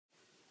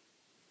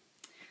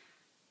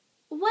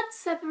what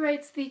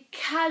separates the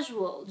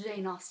casual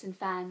Jane Austen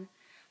fan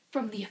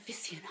from the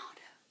aficionado?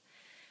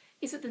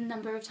 Is it the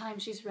number of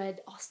times she's read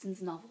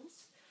Austen's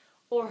novels?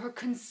 Or her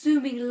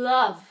consuming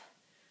love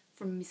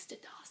for Mr.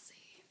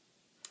 Darcy?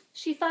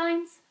 She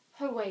finds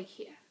her way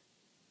here,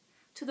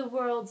 to the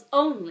world's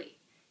only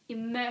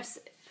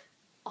immersive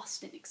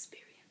Austen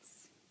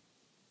experience.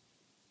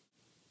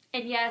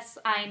 And yes,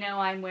 I know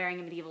I'm wearing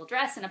a medieval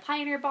dress and a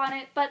pioneer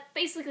bonnet, but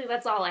basically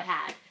that's all I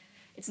had.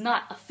 It's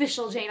not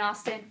official Jane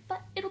Austen,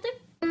 but it'll do.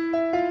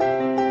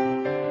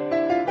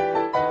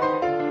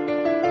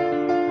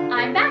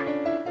 I'm back!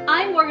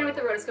 I'm Morgan with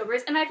the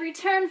Rotoscopers, and I've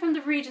returned from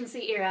the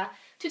Regency era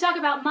to talk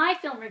about my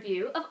film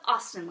review of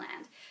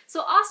AustenLand.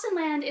 So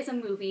AustenLand is a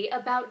movie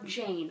about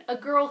Jane, a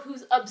girl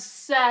who's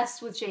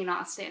obsessed with Jane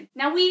Austen.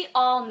 Now we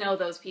all know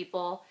those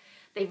people.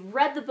 They've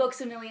read the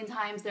books a million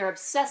times, they're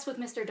obsessed with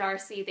Mr.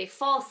 Darcy, they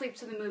fall asleep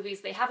to the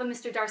movies, they have a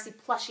Mr. Darcy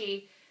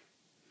plushie.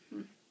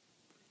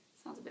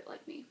 Sounds a bit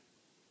like me.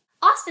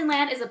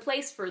 AustenLand is a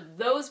place for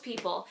those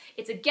people.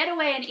 It's a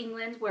getaway in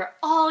England where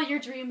all your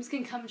dreams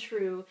can come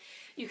true.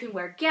 You can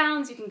wear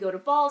gowns, you can go to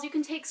balls, you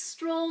can take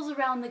strolls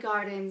around the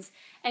gardens,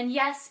 and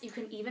yes, you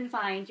can even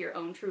find your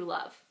own true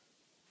love.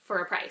 For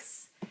a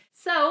price.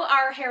 So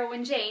our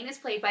heroine Jane is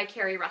played by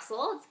Keri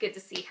Russell. It's good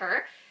to see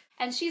her.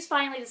 And she's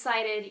finally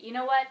decided, you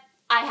know what?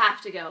 I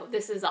have to go.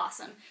 This is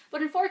awesome.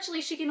 But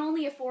unfortunately, she can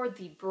only afford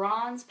the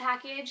bronze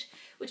package,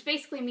 which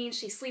basically means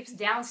she sleeps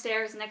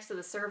downstairs next to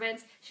the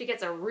servants. She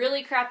gets a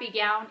really crappy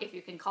gown, if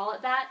you can call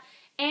it that.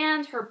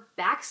 And her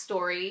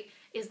backstory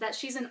is that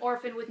she's an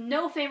orphan with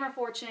no fame or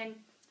fortune,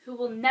 who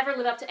will never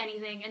live up to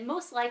anything, and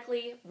most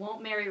likely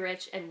won't marry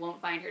rich and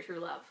won't find her true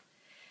love.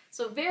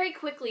 So very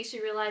quickly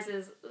she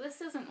realizes, this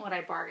isn't what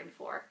I bargained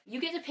for.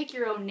 You get to pick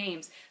your own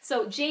names.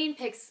 So Jane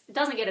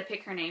doesn't get to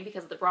pick her name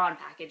because of the Brawn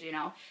package, you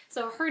know.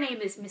 So her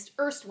name is Miss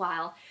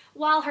Erstwhile,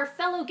 while her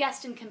fellow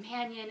guest and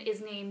companion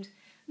is named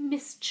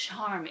Miss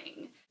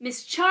Charming.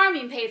 Miss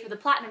Charming paid for the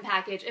platinum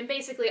package, and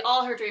basically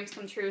all her dreams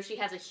come true. She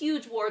has a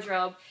huge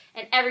wardrobe,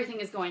 and everything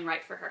is going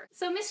right for her.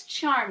 So Miss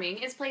Charming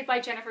is played by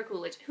Jennifer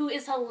Coolidge, who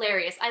is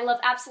hilarious. I love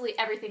absolutely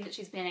everything that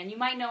she's been in. You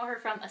might know her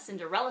from A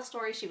Cinderella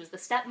Story. She was the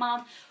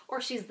stepmom, or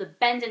she's the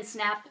bend and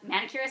snap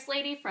manicurist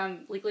lady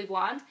from Legally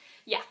Blonde.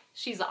 Yeah,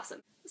 she's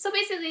awesome. So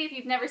basically, if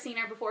you've never seen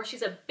her before,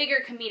 she's a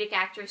bigger comedic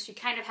actress. She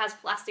kind of has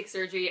plastic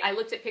surgery. I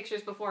looked at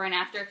pictures before and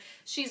after.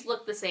 She's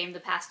looked the same the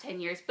past 10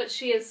 years, but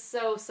she is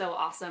so, so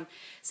awesome.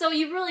 So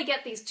you really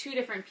get these two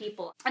different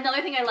people.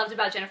 Another thing I loved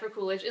about Jennifer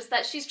Coolidge is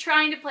that she's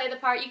trying to play the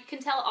part. You can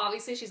tell,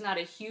 obviously, she's not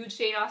a huge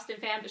Jane Austen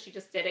fan, but she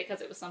just did it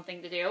because it was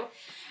something to do.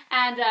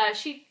 And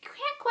she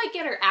can't quite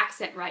get her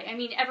accent right. I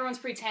mean, everyone's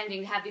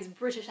pretending to have these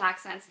British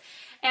accents.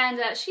 And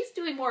she's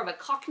doing more of a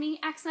Cockney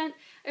accent.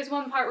 There's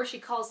one part where she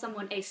calls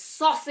someone a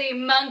saucy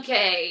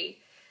monkey.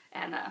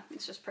 And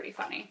it's just pretty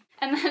funny.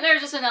 And then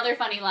there's just another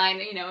funny line,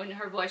 you know, in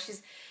her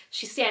voice.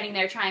 She's standing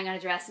there trying on a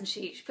dress, and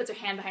she puts her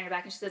hand behind her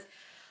back and she says,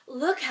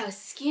 "Look how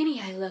skinny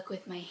I look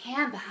with my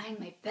hand behind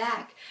my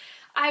back."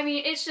 I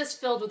mean, it's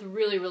just filled with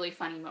really, really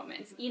funny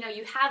moments. You know,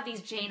 you have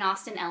these Jane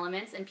Austen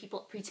elements and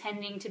people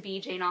pretending to be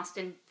Jane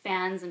Austen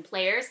fans and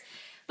players,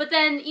 but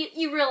then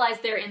you realize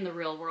they're in the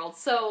real world.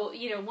 So,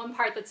 you know, one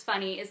part that's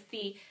funny is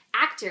the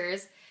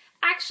actors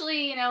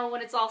actually, you know, when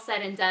it's all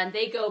said and done,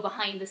 they go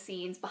behind the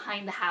scenes,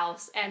 behind the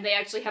house, and they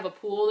actually have a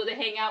pool that they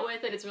hang out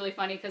with, and it's really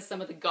funny because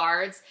some of the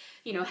guards,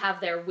 you know, have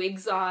their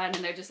wigs on and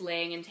they're just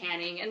laying and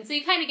tanning, and so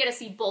you kind of get to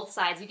see both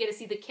sides. You get to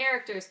see the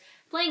characters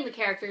playing the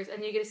characters,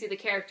 and you get to see the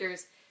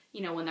characters,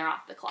 you know, when they're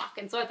off the clock.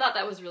 And so I thought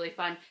that was really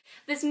fun.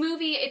 This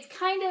movie, it's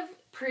kind of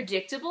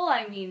predictable.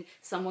 I mean,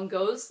 someone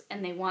goes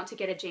and they want to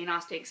get a Jane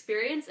Austen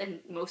experience, and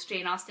most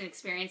Jane Austen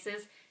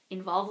experiences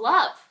involve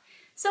love.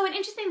 So an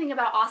interesting thing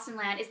about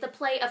AustenLand is the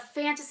play of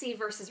fantasy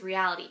versus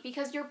reality,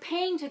 because you're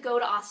paying to go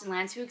to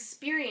AustenLand to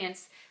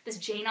experience this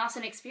Jane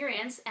Austen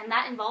experience, and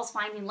that involves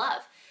finding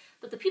love.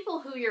 But the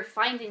people who you're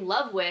finding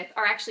love with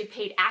are actually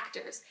paid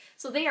actors.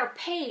 So they are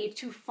paid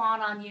to fawn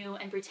on you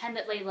and pretend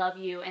that they love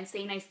you and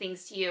say nice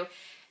things to you.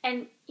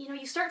 And, you know,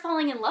 you start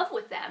falling in love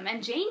with them,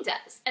 and Jane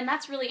does. And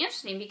that's really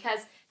interesting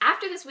because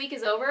after this week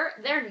is over,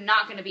 they're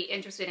not going to be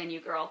interested in you,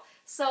 girl.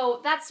 So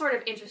that's sort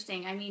of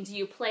interesting. I mean, do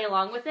you play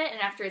along with it and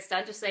after it's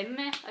done just say,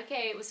 meh,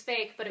 okay, it was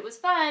fake, but it was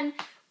fun?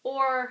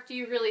 Or do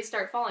you really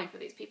start falling for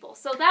these people?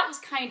 So that was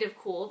kind of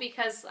cool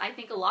because I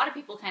think a lot of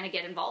people kind of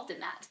get involved in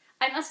that.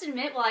 I must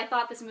admit, while I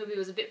thought this movie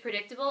was a bit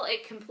predictable,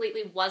 it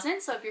completely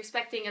wasn't. So if you're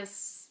expecting a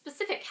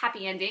specific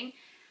happy ending,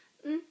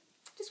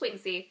 just wait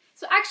and see.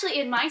 So actually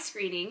in my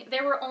screening,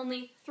 there were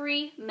only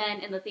 3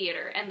 men in the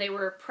theater, and they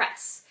were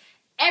press.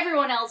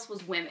 Everyone else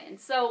was women.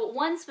 So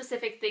one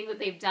specific thing that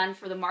they've done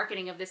for the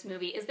marketing of this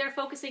movie is they're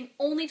focusing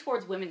only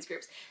towards women's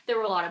groups. There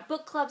were a lot of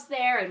book clubs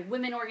there and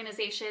women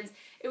organizations.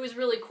 It was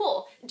really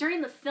cool.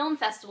 During the film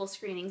festival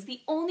screenings,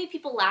 the only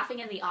people laughing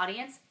in the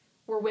audience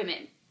were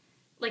women.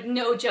 Like,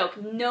 no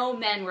joke, no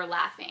men were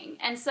laughing.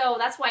 And so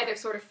that's why they're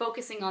sort of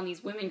focusing on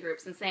these women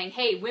groups and saying,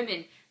 hey,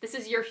 women, this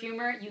is your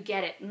humor, you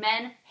get it.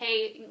 Men,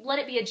 hey, let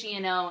it be a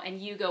G&O and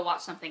you go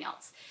watch something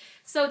else.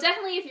 So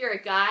definitely if you're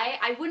a guy,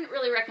 I wouldn't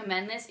really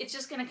recommend this. It's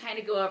just gonna kind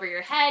of go over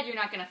your head. You're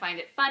not gonna find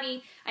it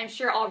funny. I'm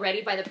sure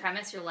already by the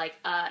premise you're like,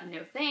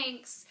 no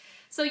thanks.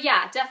 So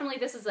yeah, definitely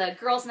this is a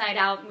girls' night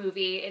out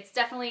movie. It's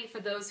definitely for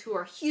those who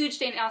are huge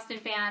Jane Austen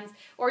fans,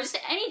 or just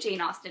any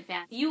Jane Austen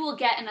fan. You will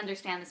get and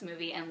understand this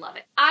movie and love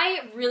it.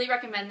 I really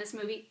recommend this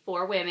movie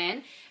for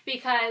women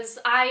because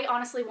I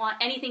honestly want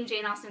anything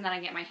Jane Austen that I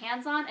can get my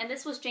hands on, and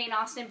this was Jane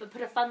Austen but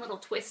put a fun little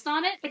twist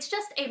on it. It's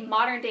just a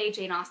modern day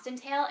Jane Austen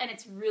tale, and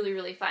it's really,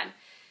 really fun.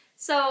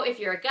 So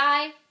if you're a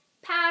guy,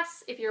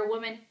 pass. If you're a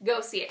woman,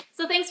 go see it.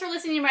 So thanks for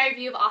listening to my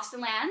review of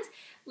AustenLand.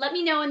 Let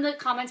me know in the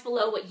comments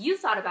below what you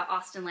thought about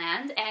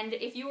AustenLand, and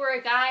if you were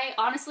a guy,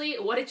 honestly,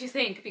 what did you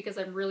think? Because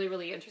I'm really,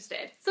 really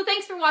interested. So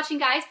thanks for watching,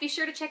 guys. Be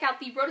sure to check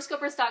out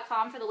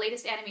therotoscopers.com for the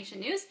latest animation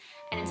news.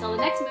 And until the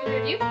next movie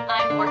review,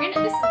 I'm Morgan,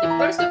 and this is the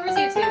Rotoscopers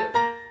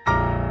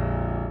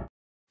YouTube.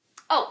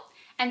 Oh,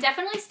 and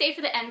definitely stay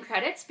for the end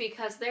credits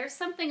because there's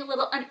something a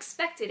little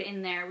unexpected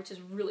in there, which is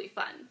really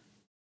fun.